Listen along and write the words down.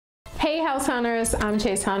Hey house hunters, I'm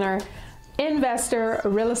Chase Hunter, investor,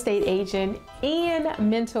 real estate agent, and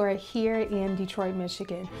mentor here in Detroit,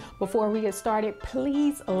 Michigan. Before we get started,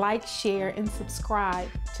 please like, share, and subscribe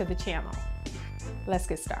to the channel. Let's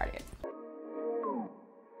get started.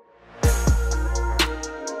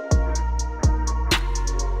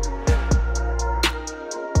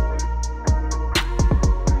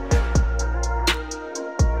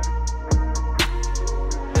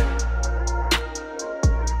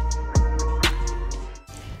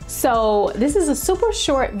 So this is a super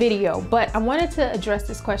short video, but I wanted to address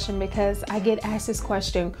this question because I get asked this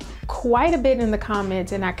question quite a bit in the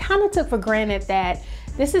comments, and I kind of took for granted that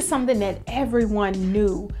this is something that everyone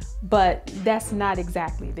knew, but that's not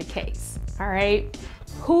exactly the case. All right.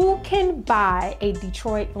 Who can buy a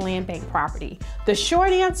Detroit land bank property? The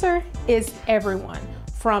short answer is everyone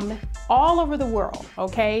from all over the world,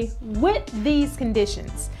 okay? With these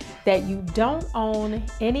conditions: that you don't own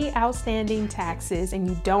any outstanding taxes and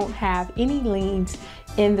you don't have any liens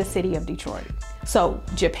in the city of Detroit. So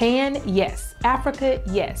Japan, yes. Africa,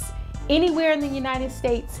 yes. Anywhere in the United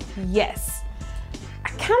States, yes. I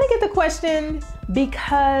kind of get the question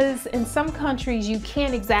because in some countries you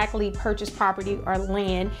can't exactly purchase property or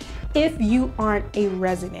land if you aren't a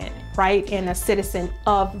resident, right, and a citizen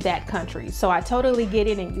of that country. So I totally get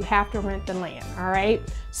it, and you have to rent the land, all right?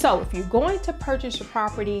 So if you're going to purchase your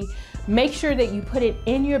property, make sure that you put it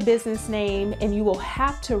in your business name, and you will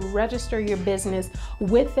have to register your business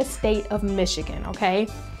with the state of Michigan, okay?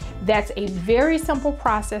 That's a very simple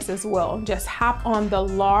process as well. Just hop on the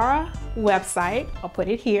Laura website, I'll put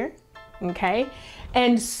it here, okay,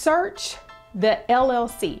 and search the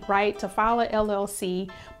LLC, right? To file a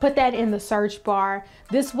LLC, put that in the search bar.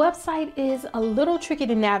 This website is a little tricky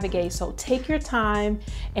to navigate, so take your time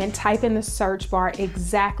and type in the search bar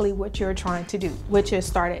exactly what you're trying to do, which is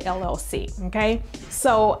start an LLC, okay?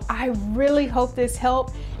 So I really hope this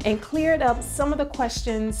helped and cleared up some of the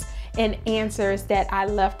questions and answers that I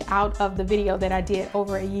left out of the video that I did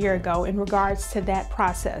over a year ago in regards to that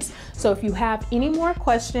process. So if you have any more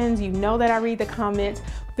questions, you know that I read the comments,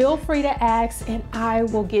 feel free to ask and I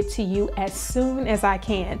will get to you as soon as I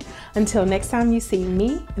can. Until next time you see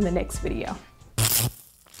me in the next video.